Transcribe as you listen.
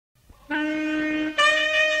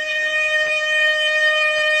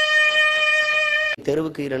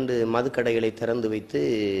தெருவுக்கு 2 மதுக்கடைகளை திறந்து வைத்து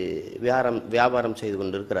வியாபாரம் செய்து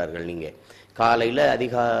கொண்டிருக்கிறார்கள். நீங்கள்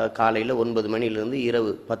காலையில் 9 மணிலிருந்து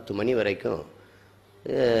இரவு 10 மணி வரைக்கும்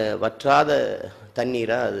வற்றாத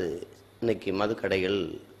தண்ணீராக அது இன்னைக்கு மதுக்கடைகள்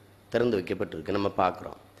திறந்து வைக்கப்பட்டிருக்கு, நம்ம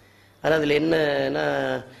பார்க்குறோம். ஆனால் அதில் என்னன்னா,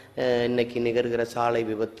 இன்னைக்கு நிகழ்கிற சாலை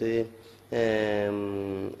விபத்து,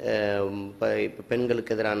 இப்போ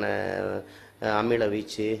பெண்களுக்கு எதிரான அமில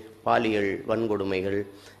வீச்சு, பாலியல் வன்கொடுமைகள்,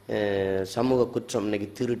 சமூக குற்றம், இன்னைக்கு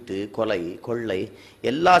திருட்டு, கொலை, கொள்ளை,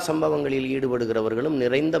 எல்லா சம்பவங்களில் ஈடுபடுகிறவர்களும்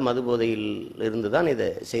நிறைந்த மதுபோதையில் இருந்து தான் இதை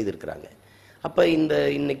செய்திருக்கிறாங்க. அப்போ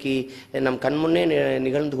இன்னைக்கு நம் கண்முன்னே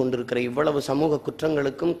நிகழ்ந்து கொண்டிருக்கிற இவ்வளவு சமூக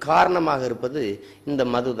குற்றங்களுக்கும் காரணமாக இருப்பது இந்த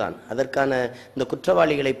மதுதான். அதற்கான இந்த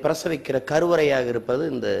குற்றவாளிகளை பிரசவிக்கிற கருவறையாக இருப்பது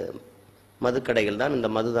இந்த மதுக்கடைகள் தான், இந்த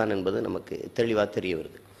மதுதான் என்பது நமக்கு தெளிவாக தெரிய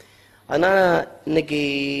வருது. அதனால் இன்னைக்கு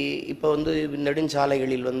இப்போ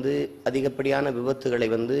நெடுஞ்சாலைகளில் அதிகப்படியான விபத்துகளை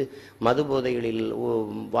மது போதைகளில்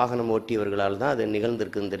வாகனம் ஓட்டியவர்களால் தான் அது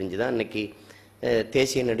நிகழ்ந்திருக்குன்னு தெரிஞ்சுதான் இன்னைக்கு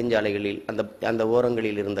தேசிய நெடுஞ்சாலைகளில் அந்த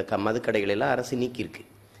ஓரங்களில் இருந்த மதுக்கடைகளெல்லாம் அரசு நீக்கியிருக்கு.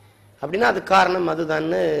 அப்படின்னா அது காரணம்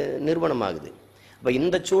மதுதான்னு நிறுவனமாகுது. அப்போ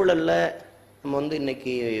இந்த சூழலில் நம்ம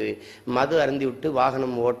இன்னைக்கு மது அருந்தி விட்டு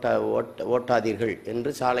வாகனம் ஓட்டாதீர்கள் என்று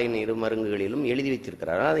சாலை மருங்குகளிலும் எழுதி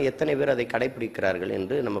வைத்திருக்கிறார்கள். அது எத்தனை பேர் அதை கடைபிடிக்கிறார்கள்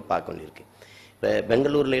என்று நம்ம பார்க்க வேண்டியிருக்கு. இப்போ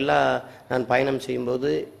பெங்களூர்ல எல்லாம் நான் பயணம் செய்யும்போது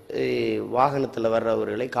வாகனத்தில்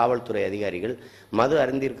வர்றவர்களை காவல்துறை அதிகாரிகள் மது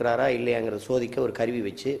அருந்திருக்கிறாரா இல்லையாங்கிறத சோதிக்க ஒரு கருவி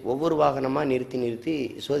வச்சு ஒவ்வொரு வாகனமாக நிறுத்தி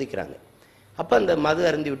சோதிக்கிறாங்க. அப்போ அந்த மது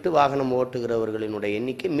அருந்தி விட்டு வாகனம் ஓட்டுகிறவர்களினுடைய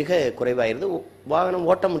எண்ணிக்கை மிக குறைவாயிருது. வாகனம்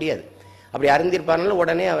ஓட்ட முடியாது. அப்படி அருந்திருப்பாருனால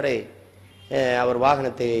உடனே அவர்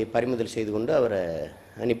வாகனத்தை பறிமுதல் செய்து கொண்டு அவரை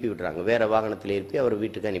அனுப்பி விடுறாங்க. வேற வாகனத்தில் ஏற்பி அவர்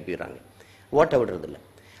வீட்டுக்கு அனுப்பிடுறாங்க, ஓட்ட விடுறதில்லை.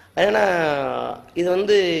 ஏன்னா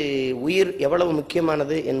இது உயிர் எவ்வளவு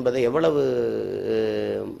முக்கியமானது என்பதை, எவ்வளவு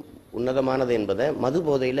உன்னதமானது என்பதை மது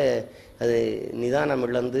போதையில் அது நிதானம்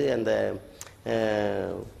இழந்து அந்த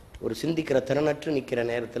ஒரு சிந்திக்கிற திறனற்று நிற்கிற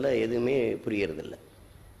நேரத்தில் எதுவுமே புரியறதில்லை.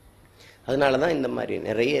 அதனால தான் இந்த மாதிரி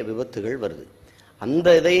நிறைய விபத்துகள் வருது.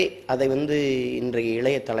 அதை இன்றைய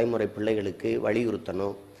இளைய தலைமுறை பிள்ளைகளுக்கு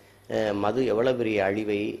வலியுறுத்தணும். மது எவ்வளோ பெரிய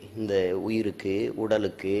அழிவை இந்த உயிருக்கு,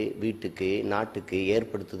 உடலுக்கு, வீட்டுக்கு, நாட்டுக்கு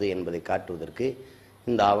ஏற்படுத்துது என்பதை காட்டுவதற்கு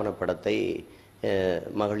இந்த ஆவணப்படத்தை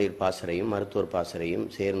மகளிர் பாசறையும் மருத்துவர் பாசறையும்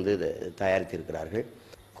சேர்ந்து தயாரித்திருக்கிறார்கள்.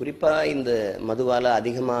 குறிப்பாக இந்த மதுவால்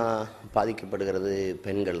அதிகமாக பாதிக்கப்படுகிறது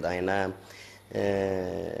பெண்கள் தான். ஏன்னா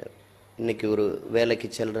இன்னைக்கு ஒரு வேலைக்கு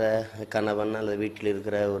செல்கிற கணவன் அல்லது வீட்டில்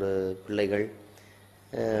இருக்கிற ஒரு பிள்ளைகள்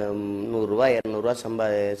 100 ரூபா 200 ரூபா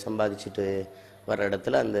சம்பாதிச்சுட்டு வர்ற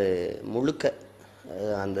இடத்துல அந்த முழுக்க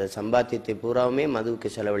அந்த சம்பாத்தியத்தை பூராவுமே மதுவுக்கு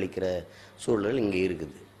செலவழிக்கிற சூழல் இங்கே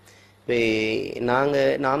இருக்குது. இப்போ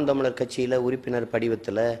நாம் தமிழர் கட்சியில் உறுப்பினர்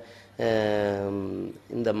படிவத்தில்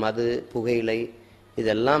இந்த மது, புகையிலை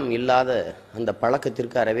இதெல்லாம் இல்லாத அந்த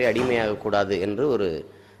பழக்கத்திற்கு அறவே அடிமையாகக்கூடாது என்று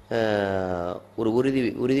ஒரு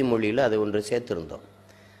உறுதிமொழியில் அதை ஒன்று சேர்த்திருந்தோம்.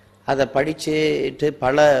 அதை படிச்சுட்டு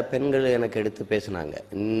பல பெண்கள் எனக்கு எடுத்து பேசினாங்க.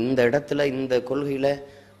 இந்த இடத்துல இந்த கொள்கையில்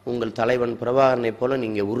உங்கள் தலைவன் பிரபாகரனை போல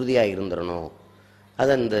நீங்கள் உறுதியாக இருந்துடணும்.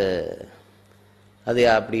 அது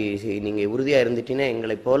அப்படி நீங்கள் உறுதியாக இருந்துட்டீங்கன்னா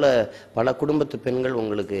எங்களை போல பல குடும்பத்து பெண்கள்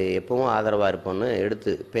உங்களுக்கு எப்பவும் ஆதரவாக இருப்போம்னு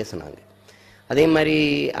எடுத்து பேசினாங்க. அதே மாதிரி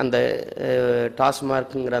அந்த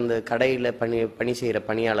டாஸ்மார்க்குங்கிற அந்த கடையில் பணி செய்கிற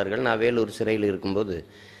பணியாளர்கள், நான் வேலூர் சிறையில் இருக்கும்போது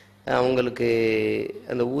அவங்களுக்கு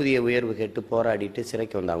அந்த ஊதிய உயர்வு கேட்டு போராடிட்டு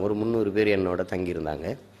சிறைக்கு வந்தாங்க. ஒரு 300 பேர் என்னோட தங்கியிருந்தாங்க.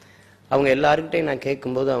 அவங்க எல்லாருக்கிட்டையும் நான்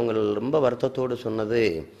கேட்கும்போது அவங்க ரொம்ப வருத்தத்தோடு சொன்னது,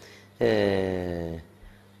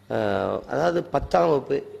 அதாவது 10ஆம்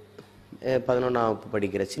வகுப்பு 11ஆம் வகுப்பு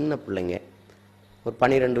படிக்கிற சின்ன பிள்ளைங்க, ஒரு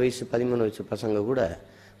 12 வயசு 13 வயசு பசங்க கூட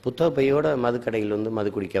புத்தக பையோட மதுக்கடையில் மது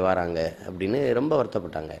குடிக்க வராங்க அப்படின்னு ரொம்ப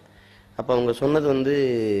வருத்தப்பட்டாங்க. அப்போ அவங்க சொன்னது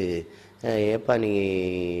ஏப்பா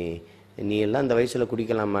நீ எல்லாம் இந்த வயசில்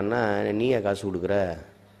குடிக்கலாமான்னா, நீயா காசு கொடுக்குற?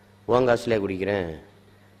 உன் காசுலேயே குடிக்கிறேன்,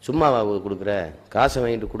 சும்மாவா கொடுக்குற? காசை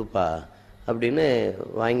வாங்கிட்டு கொடுப்பா அப்படின்னு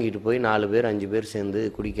வாங்கிட்டு போய் 4 பேர் 5 பேர் சேர்ந்து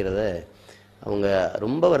குடிக்கிறத அவங்க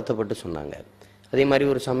ரொம்ப வருத்தப்பட்டு சொன்னாங்க. அதே மாதிரி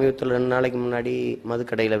ஒரு சமீபத்தில் 2 நாளைக்கு முன்னாடி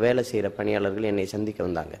மதுக்கடையில் வேலை செய்கிற பணியாளர்கள் என்னை சந்திக்க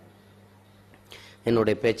வந்தாங்க.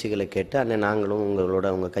 என்னுடைய பேச்சுக்களை கேட்டு, அண்ணன் நாங்களும் உங்களோட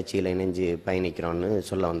உங்கள் கட்சியில் இணைஞ்சு பயணிக்கிறோன்னு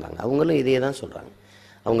சொல்ல வந்தாங்க. அவங்களும் இதே தான் சொல்கிறாங்க.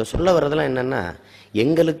 அவங்க சொல்ல வர்றதெல்லாம் என்னென்னா,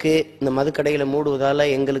 எங்களுக்கு இந்த மதுக்கடையில் மூடுவதால்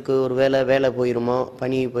எங்களுக்கு ஒரு வேலை போயிருமோ,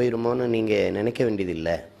 பணி போயிருமோன்னு நீங்கள் நினைக்க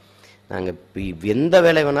வேண்டியதில்லை. நாங்கள் எந்த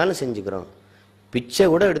வேலை வேணாலும் செஞ்சுக்கிறோம், பிச்சை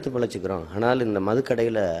கூட எடுத்து பிழைச்சிக்கிறோம். ஆனால் இந்த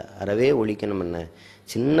மதுக்கடையில் அறவே ஒழிக்கணும். என்ன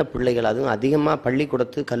சின்ன பிள்ளைகள், அதுவும் அதிகமாக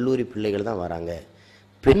பள்ளிக்கூடத்து கல்லூரி பிள்ளைகள் தான் வராங்க,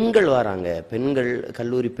 பெண்கள் வராங்க.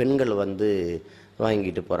 கல்லூரி பெண்கள்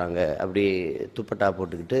வாங்கிட்டு போகிறாங்க. அப்படி துப்பட்டா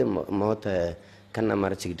போட்டுக்கிட்டு முகத்தை கண்ணை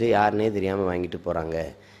மறைச்சிக்கிட்டு யாருன்னே தெரியாமல் வாங்கிட்டு போகிறாங்க.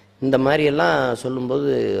 இந்த மாதிரியெல்லாம் சொல்லும்போது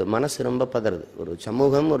மனசு ரொம்ப பதறுது. ஒரு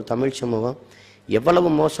சமூகம், ஒரு தமிழ் சமூகம் எவ்வளவு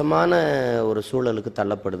மோசமான ஒரு சூழலுக்கு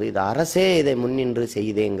தள்ளப்படுது. இது அரசே இதை முன்னின்று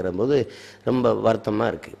செய்யுதேங்கிற போது ரொம்ப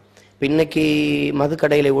வருத்தமாக இருக்குது. இப்போ இன்னைக்கு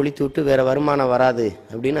மதுக்கடைகளை ஒழித்து விட்டு வேறு வருமானம் வராது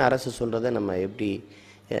அப்படின்னு அரசு சொல்கிறத நம்ம எப்படி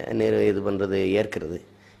இது பண்ணுறது, ஏற்கிறது?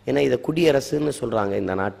 ஏன்னா இதை குடியரசுன்னு சொல்கிறாங்க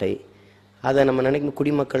இந்த நாட்டை. அதை நம்ம நினைக்கும்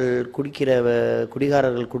குடிமக்கள்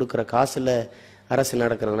குடிகாரர்கள் கொடுக்குற காசில் அரசு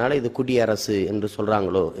நடக்கிறதுனால இது குடியரசு என்று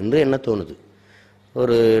சொல்கிறாங்களோ என்று என்ன தோணுது.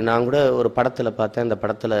 நான் கூட ஒரு படத்தில் பார்த்தேன். அந்த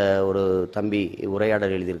படத்தில் ஒரு தம்பி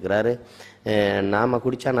உரையாடல் எழுதியிருக்கிறாரு. நாம்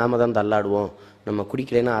குடித்தா நாம் தான் தள்ளாடுவோம், நம்ம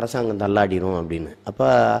குடிக்கலைன்னா அரசாங்கம் தள்ளாடிடும் அப்படின்னு. அப்போ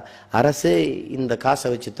அரசு இந்த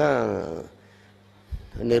காசை வச்சு தான்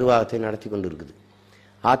நிர்வாகத்தை நடத்தி கொண்டு இருக்குது.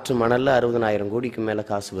 ஆற்று மணலில் 60,000 கோடிக்கு மேலே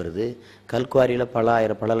காசு வருது. கல்குவாரியில்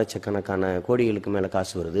பல லட்சக்கணக்கான கோடிகளுக்கு மேலே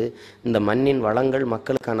காசு வருது. இந்த மண்ணின் வளங்கள்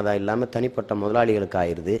மக்களுக்கானதாக இல்லாமல் தனிப்பட்ட முதலாளிகளுக்கு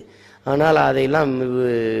ஆயிடுது. ஆனால் அதையெல்லாம்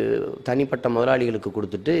தனிப்பட்ட முதலாளிகளுக்கு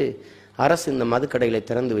கொடுத்துட்டு அரசு இந்த மதுக்கடைகளை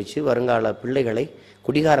திறந்து வச்சு வருங்கால பிள்ளைகளை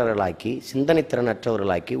குடிகாரர்களாக்கி, சிந்தனை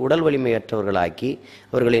திறனற்றவர்களாக்கி, உடல் வலிமையற்றவர்களாக்கி,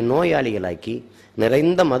 அவர்களை நோயாளிகளாக்கி,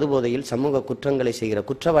 நிறைந்த மதுபோதையில் சமூக குற்றங்களை செய்கிற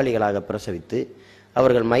குற்றவாளிகளாக பிரசவித்து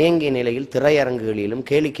அவர்கள் மயங்கிய நிலையில் திரையரங்குகளிலும்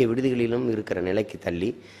கேளிக்கை விடுதிகளிலும் இருக்கிற நிலைக்கு தள்ளி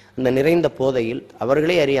அந்த நிறைந்த போதையில்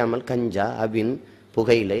அவர்களே அறியாமல் கஞ்சா, அபின்,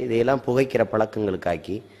 புகையிலை இதையெல்லாம் புகைக்கிற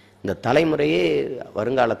பழக்கங்களுக்காக்கி இந்த தலைமுறையே,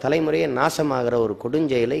 வருங்கால தலைமுறையே நாசமாகிற ஒரு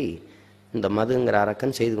கொடுஞ்செயலை இந்த மதுங்கிற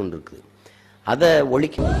அரக்கன் செய்து கொண்டிருக்குது. அதை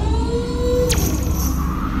ஒழிக்கணும்.